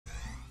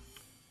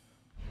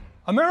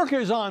America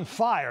is on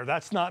fire.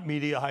 That's not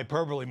media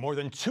hyperbole. More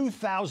than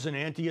 2,000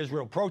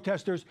 anti-Israel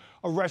protesters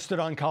arrested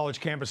on college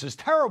campuses.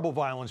 Terrible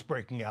violence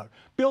breaking out.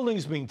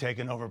 Buildings being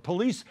taken over.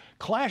 Police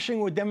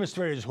clashing with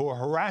demonstrators who are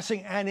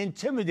harassing and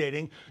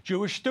intimidating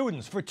Jewish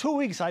students. For 2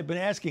 weeks, I've been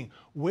asking,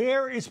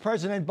 where is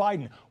President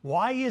Biden?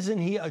 Why isn't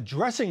he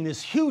addressing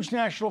this huge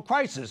national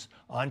crisis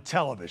on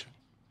television?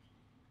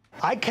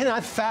 I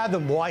cannot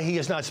fathom why he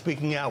is not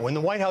speaking out when the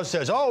White House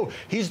says, oh,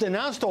 he's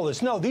denounced all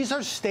this. No, these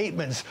are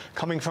statements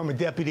coming from a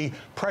deputy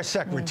press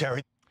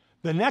secretary.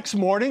 The next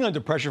morning,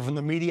 under pressure from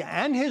the media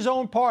and his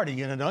own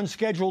party in an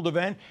unscheduled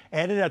event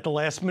added at the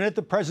last minute,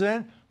 the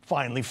president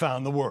finally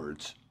found the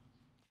words.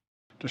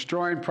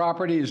 Destroying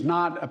property is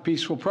not a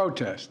peaceful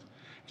protest.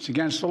 It's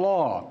against the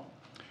law.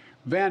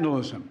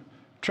 Vandalism,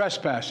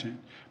 trespassing,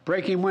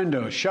 breaking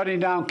windows, shutting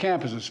down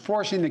campuses,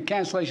 forcing the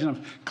cancellation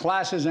of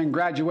classes and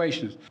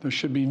graduations. There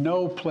should be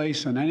no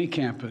place on any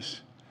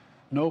campus,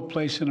 no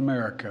place in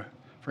America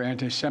for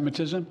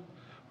anti-Semitism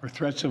or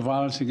threats of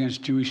violence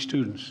against Jewish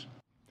students.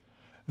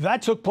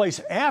 That took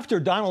place after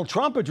Donald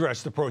Trump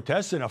addressed the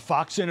protests in a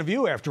Fox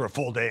interview after a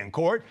full day in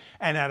court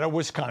and at a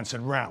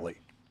Wisconsin rally.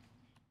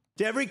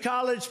 To every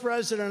college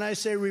president, I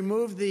say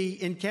remove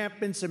the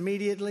encampments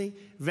immediately,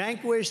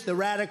 vanquish the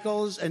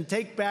radicals, and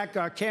take back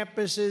our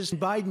campuses.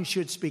 Biden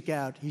should speak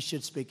out. He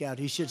should speak out.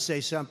 He should say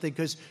something,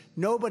 because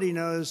nobody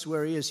knows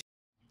where he is.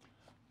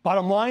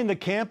 Bottom line, the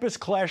campus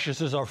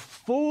clashes are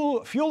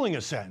fueling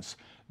a sense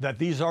that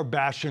these are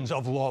bastions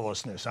of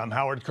lawlessness. I'm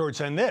Howard Kurtz,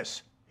 and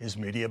this is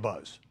Media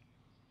Buzz.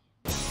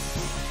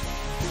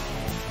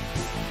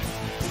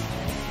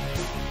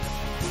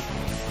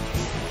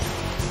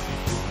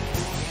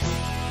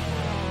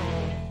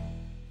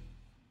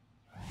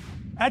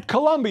 At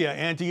Columbia,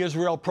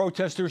 anti-Israel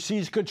protesters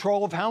seized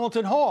control of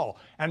Hamilton Hall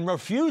and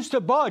refused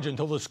to budge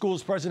until the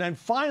school's president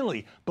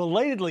finally,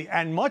 belatedly,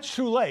 and much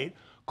too late,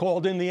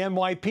 called in the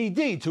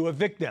NYPD to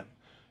evict them.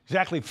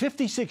 Exactly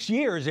 56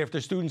 years after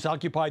students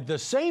occupied the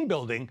same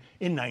building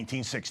in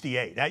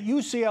 1968. At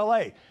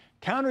UCLA,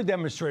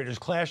 counter-demonstrators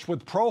clashed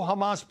with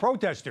pro-Hamas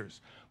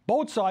protesters,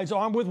 both sides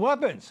armed with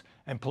weapons,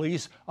 and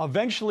police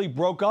eventually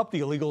broke up the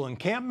illegal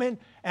encampment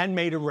and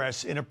made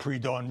arrests in a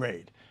pre-dawn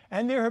raid.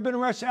 And there have been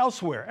arrests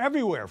elsewhere,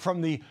 everywhere, from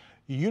the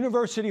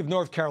University of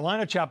North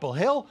Carolina, Chapel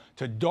Hill,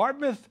 to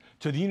Dartmouth,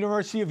 to the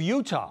University of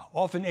Utah,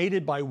 often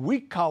aided by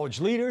weak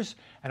college leaders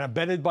and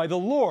abetted by the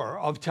lure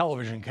of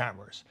television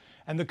cameras.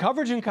 And the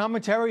coverage and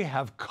commentary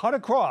have cut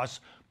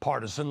across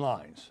partisan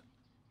lines.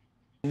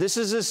 This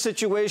is a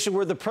situation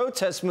where the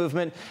protest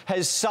movement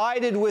has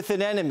sided with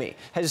an enemy,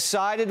 has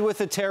sided with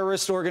a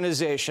terrorist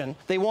organization.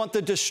 They want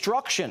the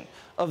destruction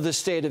of the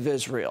state of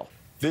Israel.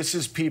 This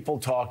is people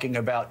talking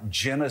about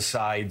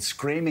genocide,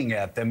 screaming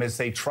at them as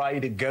they try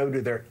to go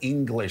to their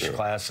English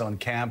class on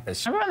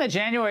campus. Remember on the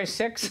January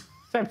 6th,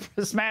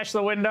 they smashed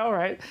the window,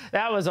 right?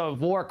 That was a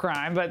war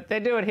crime, but they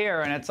do it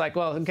here, and it's like,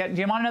 well, do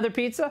you want another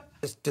pizza?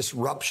 This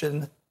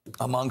disruption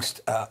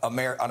amongst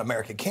on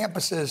American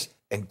campuses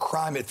and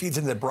crime, it feeds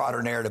into the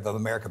broader narrative of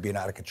America being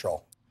out of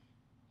control.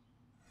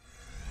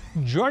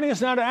 Joining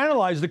us now to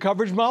analyze the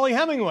coverage, Mollie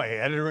Hemingway,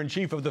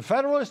 editor-in-chief of The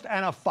Federalist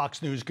and a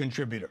Fox News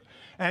contributor.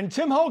 And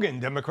Tim Hogan,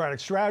 Democratic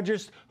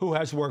strategist, who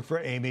has worked for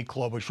Amy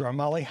Klobuchar.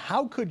 Mollie,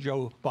 how could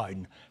Joe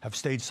Biden have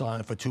stayed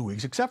silent for 2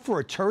 weeks, except for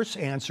a terse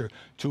answer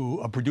to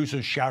a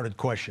producer's shouted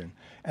question,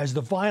 as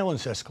the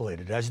violence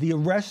escalated, as the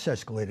arrests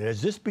escalated,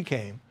 as this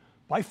became,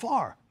 by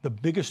far, the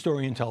biggest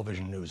story in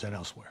television news and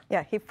elsewhere?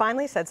 Yeah, he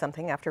finally said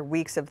something after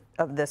weeks of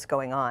this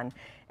going on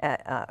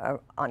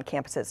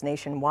campuses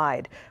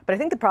nationwide. But I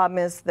think the problem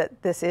is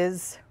that this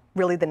is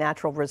really the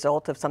natural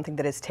result of something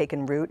that has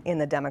taken root in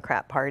the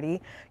Democrat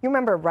Party. You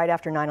remember right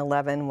after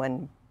 9/11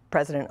 when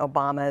President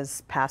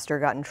Obama's pastor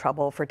got in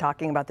trouble for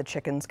talking about the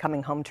chickens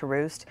coming home to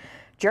roost?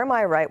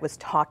 Jeremiah Wright was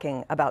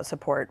talking about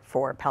support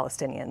for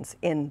Palestinians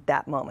in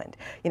that moment.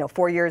 You know,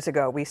 4 years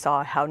ago, we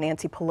saw how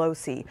Nancy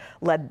Pelosi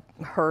led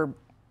her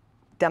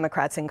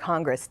Democrats in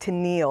Congress to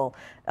kneel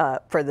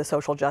for the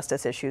social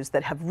justice issues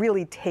that have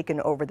really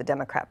taken over the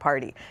Democrat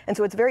Party. And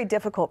so it's very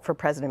difficult for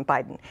President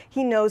Biden.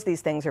 He knows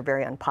these things are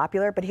very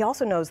unpopular, but he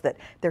also knows that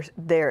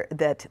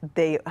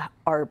they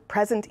are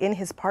present in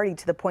his party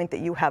to the point that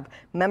you have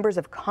members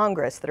of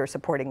Congress that are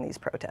supporting these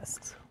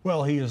protests.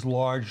 Well, he has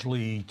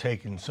largely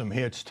taken some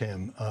hits,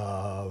 Tim,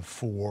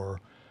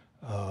 for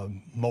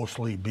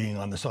mostly being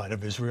on the side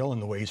of Israel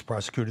and the way he's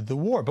prosecuted the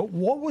war. But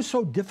what was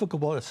so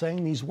difficult about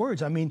saying these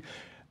words? I mean,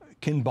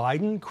 can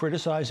Biden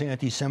criticize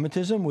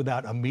anti-Semitism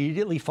without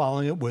immediately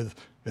following it with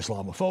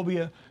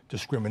Islamophobia,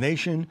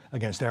 discrimination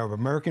against Arab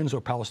Americans or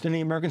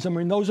Palestinian Americans? I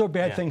mean, those are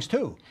bad things,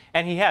 too.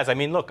 And he has. I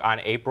mean, look, on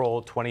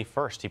April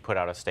 21st, he put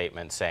out a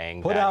statement saying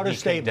he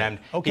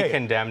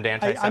condemned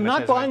anti-Semitism. I'm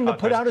not buying the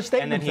put out a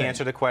statement And then he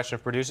answered the question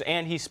of producers,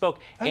 and he spoke.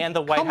 And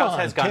the White House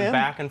has gone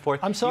back and forth.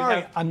 I'm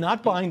sorry. I'm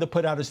not buying the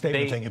put out a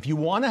statement thing. If you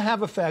want to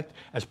have effect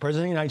as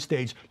President of the United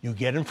States, you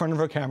get in front of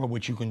a camera,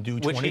 which you can do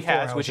 24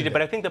 hours a day. Which he did.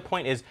 But I think the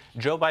point is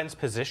Joe Biden's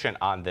position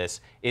on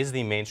this is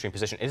the mainstream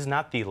position. It is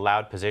not the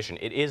loud position.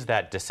 It is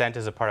that that dissent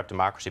is a part of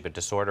democracy, but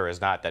disorder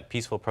is not, that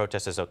peaceful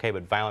protest is okay,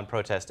 but violent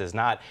protest is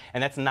not.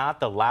 And that's not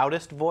the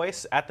loudest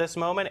voice at this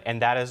moment,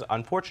 and that is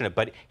unfortunate.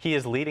 But he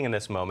is leading in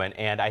this moment,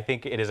 and I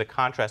think it is a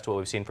contrast to what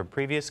we've seen from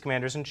previous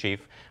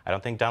commanders-in-chief. I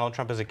don't think Donald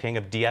Trump is a king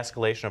of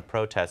de-escalation of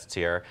protests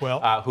here,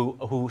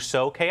 who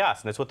sow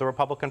chaos, and that's what the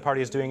Republican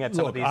Party is doing at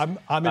some of these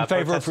I'm in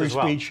favor of free as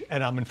well. speech,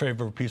 and I'm in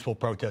favor of peaceful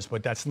protest,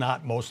 but that's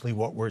not mostly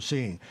what we're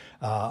seeing.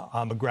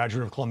 I'm a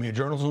graduate of Columbia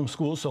Journalism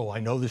School, so I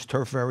know this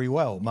turf very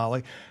well.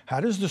 Mollie, how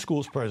does the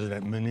school's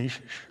president, Manoush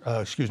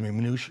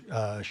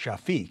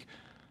Shafik,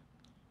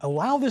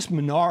 allow this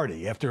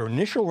minority, after an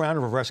initial round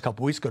of arrests a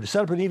couple weeks ago, to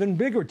set up an even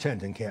bigger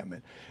tent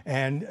encampment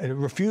and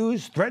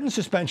threatened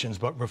suspensions,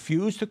 but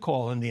refused to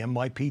call in the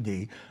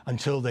NYPD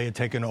until they had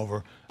taken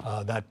over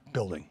that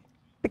building?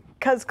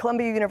 Because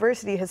Columbia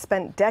University has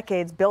spent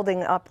decades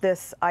building up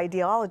this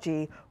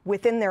ideology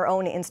within their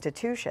own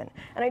institution.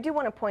 And I do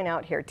want to point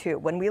out here, too,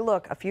 when we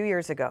look a few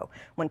years ago,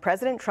 when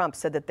President Trump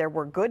said that there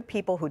were good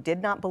people who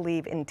did not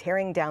believe in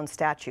tearing down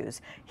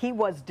statues, he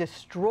was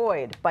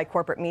destroyed by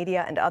corporate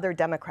media and other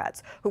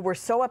Democrats who were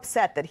so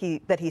upset that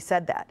he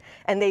said that.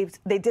 And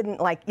they didn't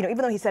like, even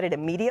though he said it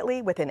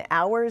immediately within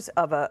hours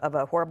of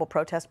a horrible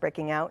protest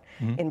breaking out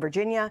in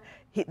Virginia,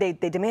 they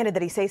demanded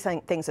that he say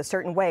things a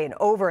certain way and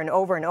over and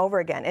over and over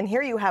again. And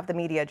here you have the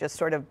media just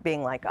sort of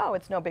being like, oh,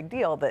 it's no big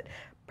deal that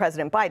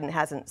President Biden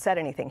hasn't said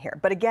anything here.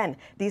 But again,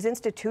 these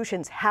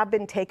institutions have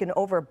been taken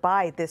over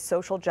by this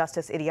social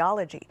justice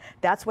ideology.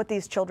 That's what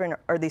these children,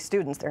 or these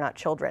students, they're not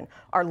children,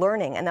 are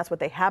learning, and that's what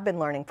they have been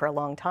learning for a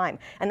long time.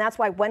 And that's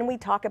why when we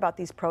talk about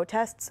these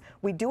protests,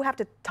 we do have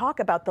to talk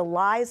about the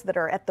lies that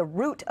are at the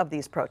root of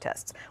these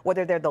protests,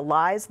 whether they're the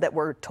lies that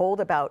were told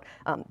about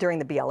during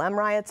the BLM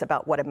riots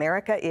about what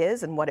America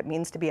is and what it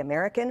means to be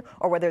American,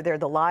 or whether they're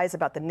the lies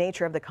about the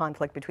nature of the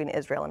conflict between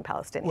Israel and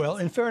Palestinians. Well,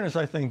 in fairness,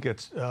 I think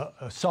it's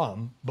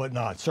some, but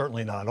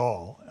certainly not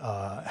all,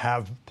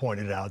 have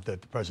pointed out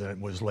that the president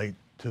was late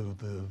to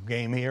the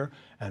game here,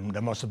 and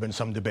there must have been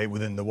some debate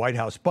within the White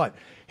House. But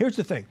here's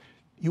the thing.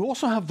 You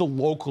also have the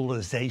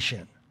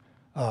localization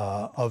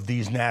of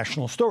these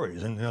national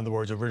stories. In other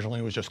words, originally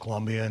it was just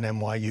Columbia and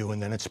NYU,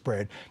 and then it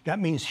spread. That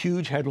means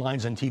huge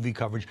headlines and TV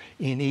coverage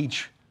in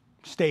each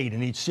state,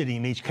 in each city,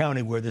 in each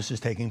county where this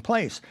is taking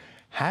place.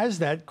 Has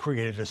that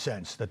created a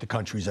sense that the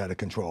country's out of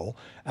control,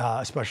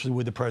 especially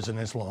with the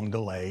president's long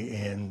delay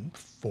in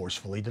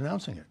forcefully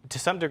denouncing it? To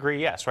some degree,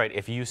 yes, right?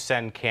 If you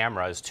send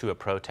cameras to a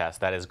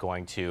protest, that is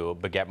going to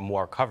beget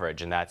more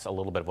coverage, and that's a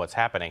little bit of what's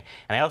happening.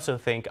 And I also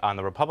think on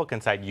the Republican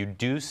side, you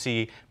do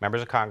see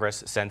members of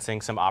Congress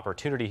sensing some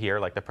opportunity here.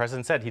 Like the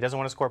president said, he doesn't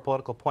want to score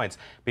political points.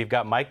 But you've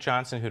got Mike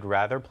Johnson, who'd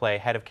rather play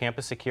head of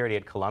campus security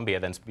at Columbia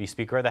than be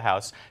Speaker of the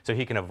House, so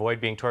he can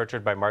avoid being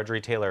tortured by Marjorie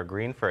Taylor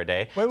Greene for a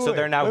day. So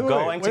they're now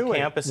going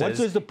to campuses. What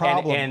is the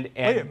problem?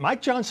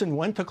 Mike Johnson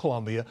went to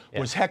Columbia,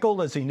 was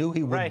heckled as he knew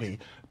he would be,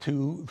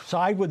 to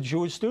side with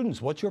Jewish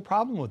students. What's your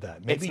problem with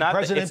that? Maybe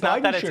President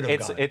Biden should have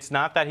gone. It's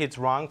not that it's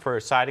wrong for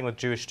siding with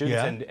Jewish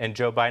students, and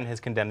Joe Biden has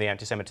condemned the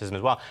anti-Semitism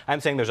as well. I'm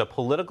saying there's a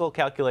political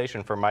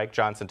calculation for Mike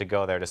Johnson to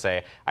go there to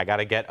say, I got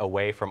to get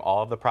away from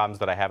all of the problems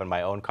that I have in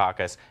my own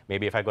caucus.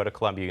 Maybe if I go to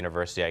Columbia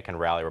University, I can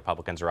rally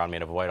Republicans around me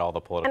and avoid all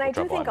the political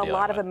trouble. And I do think a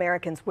lot of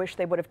Americans wish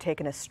they would have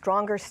taken a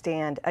stronger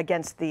stand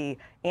against the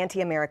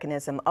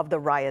anti-Americanism of the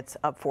riots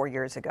of 4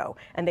 years ago.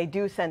 And they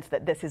do sense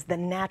that this is the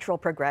natural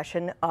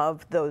progression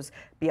of those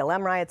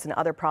BLM riots and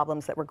other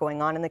problems that were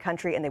going on in the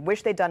country, and they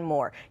wish they'd done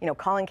more.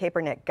 Colin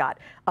Kaepernick got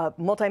a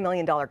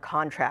multi-million-dollar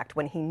contract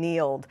when he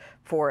kneeled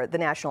for the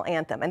national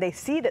anthem, and they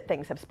see that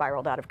things have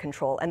spiraled out of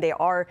control, and they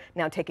are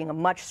now taking a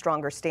much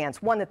stronger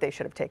stance, one that they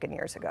should have taken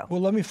years ago.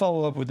 Well, let me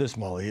follow up with this,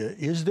 Mollie.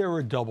 Is there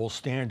a double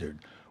standard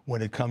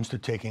when it comes to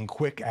taking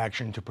quick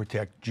action to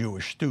protect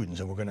Jewish students?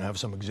 And we're going to have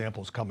some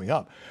examples coming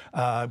up.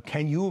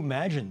 Can you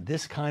imagine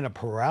this kind of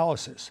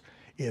paralysis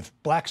if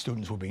black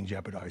students were being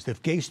jeopardized, if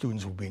gay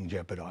students were being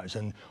jeopardized,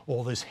 and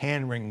all this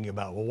hand-wringing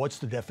about, well, what's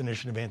the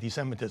definition of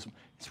anti-Semitism?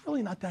 It's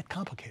really not that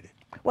complicated.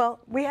 Well,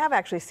 we have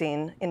actually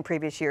seen in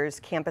previous years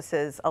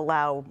campuses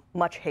allow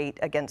much hate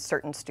against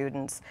certain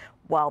students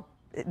while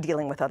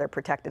dealing with other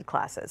protected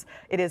classes.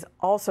 It is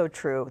also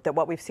true that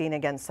what we've seen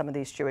against some of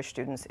these Jewish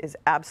students is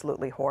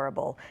absolutely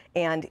horrible.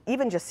 And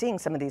even just seeing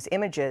some of these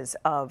images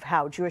of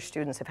how Jewish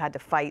students have had to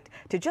fight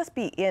to just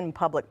be in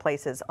public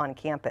places on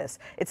campus,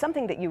 it's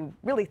something that you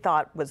really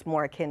thought was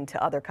more akin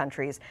to other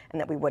countries and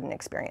that we wouldn't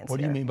experience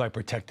What do you mean by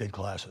protected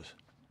classes?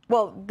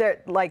 Well,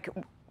 like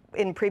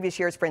in previous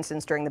years, for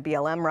instance, during the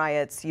BLM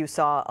riots, you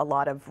saw a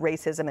lot of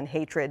racism and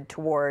hatred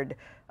toward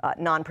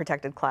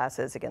non-protected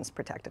classes against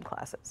protected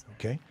classes.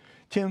 Okay.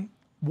 Tim,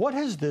 what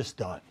has this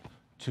done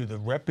to the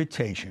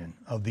reputation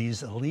of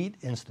these elite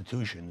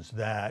institutions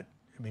that,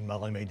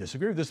 Mollie may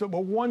disagree with this, but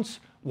were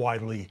once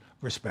widely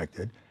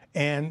respected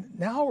and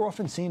now are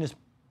often seen as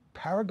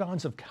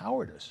paragons of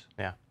cowardice?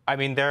 Yeah.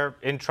 They're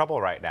in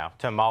trouble right now.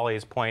 To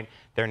Mollie's point,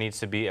 there needs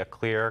to be a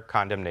clear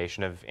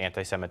condemnation of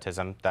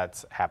anti-Semitism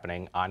that's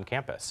happening on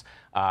campus.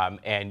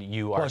 and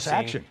you are plus seeing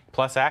action.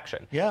 Plus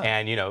action. Yeah.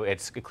 And,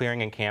 it's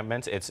clearing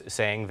encampments. It's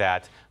saying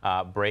that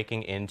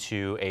breaking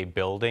into a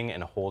building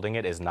and holding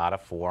it is not a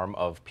form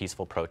of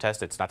peaceful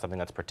protest. It's not something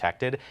that's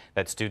protected,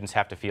 that students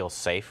have to feel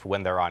safe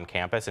when they're on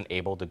campus and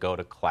able to go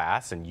to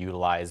class and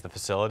utilize the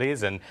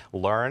facilities and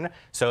learn.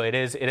 So it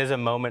is a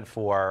moment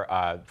for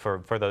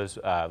those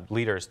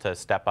leaders to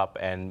step up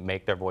and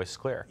make their voice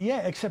clear. Yeah,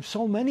 except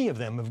so many of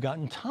them have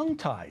gotten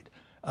tongue-tied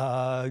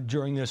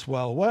during this.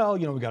 Well,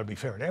 we got to be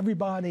fair to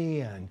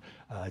everybody, and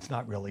it's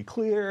not really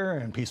clear,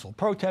 and peaceful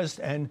protest.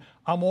 And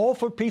I'm all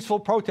for peaceful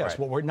protest. Right.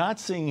 What we're not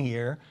seeing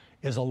here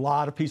is a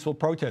lot of peaceful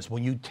protests.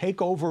 When you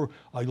take over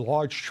a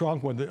large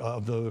chunk of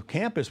the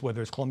campus, whether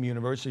it's Columbia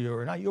University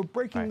or not, you're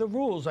breaking the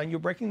rules and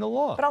you're breaking the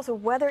law. But also,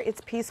 whether it's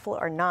peaceful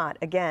or not,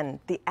 again,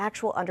 the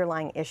actual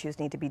underlying issues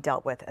need to be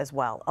dealt with as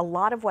well. A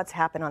lot of what's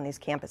happened on these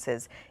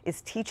campuses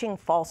is teaching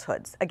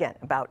falsehoods, again,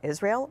 about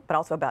Israel, but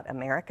also about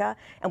America,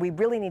 and we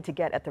really need to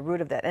get at the root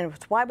of that. And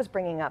it's why I was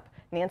bringing up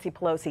Nancy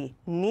Pelosi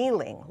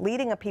kneeling,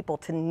 leading a people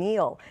to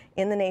kneel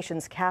in the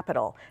nation's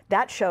capital.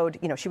 That showed,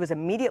 she was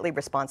immediately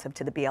responsive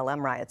to the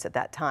BLM riots at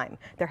that time.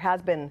 There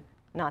has been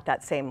not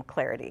that same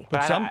clarity.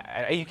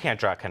 But you can't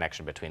draw a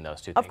connection between those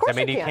two things. Of course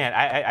you can't.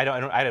 I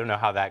don't know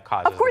how that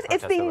causes. Of course,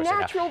 it's the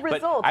natural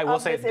result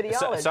of this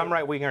ideology. Some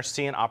right-wingers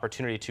see an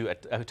opportunity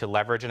to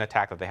leverage an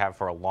attack that they have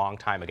for a long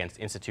time against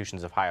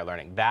institutions of higher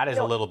learning. That is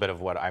a little bit of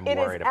what I'm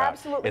worried about. It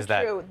is absolutely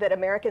true that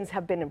Americans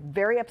have been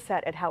very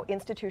upset at how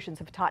institutions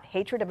have taught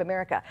hatred of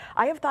America.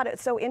 I have thought it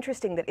so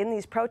interesting that in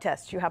these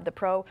protests, you have the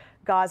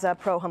pro-Gaza,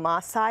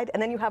 pro-Hamas side,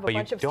 and then you have a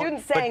bunch of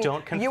students saying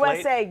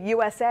USA,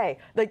 USA.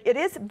 Like, it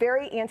is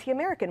very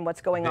anti-American what's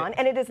going on,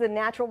 and it is the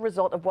natural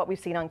result of what we've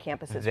seen on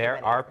campuses.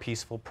 There are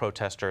peaceful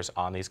protesters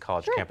on these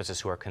college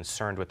campuses who are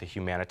concerned with the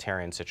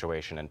humanitarian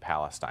situation in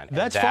Palestine.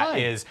 That's fine.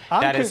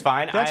 That is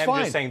fine. I am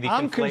just saying the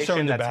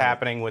conflation that's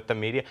happening with the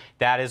media,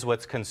 that is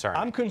what's concerning.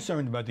 I'm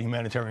concerned about the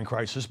humanitarian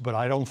crisis, but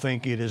I don't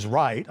think it is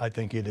right. I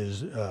think it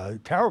is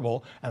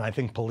terrible, and I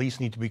think police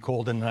need to be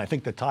called in, and I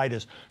think the tide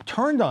is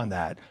turned on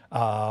that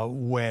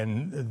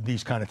when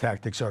these kind of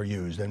tactics are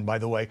used. And by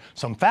the way,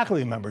 some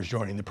faculty members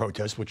joining the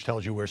protest, which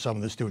tells you where some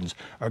of the students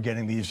are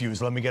getting these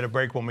views. Let me get a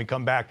break. When we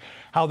come back,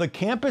 how the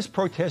campus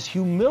protests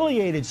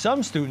humiliated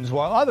some students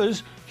while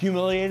others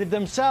humiliated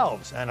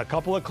themselves. And a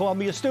couple of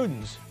Columbia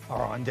students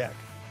are on deck.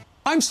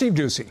 I'm Steve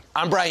Ducey.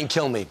 I'm Brian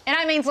Kilmeade. And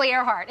I'm Ainsley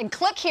Earhart. And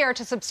click here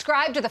to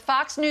subscribe to the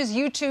Fox News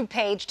YouTube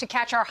page to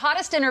catch our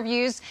hottest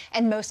interviews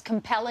and most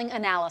compelling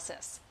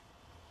analysis.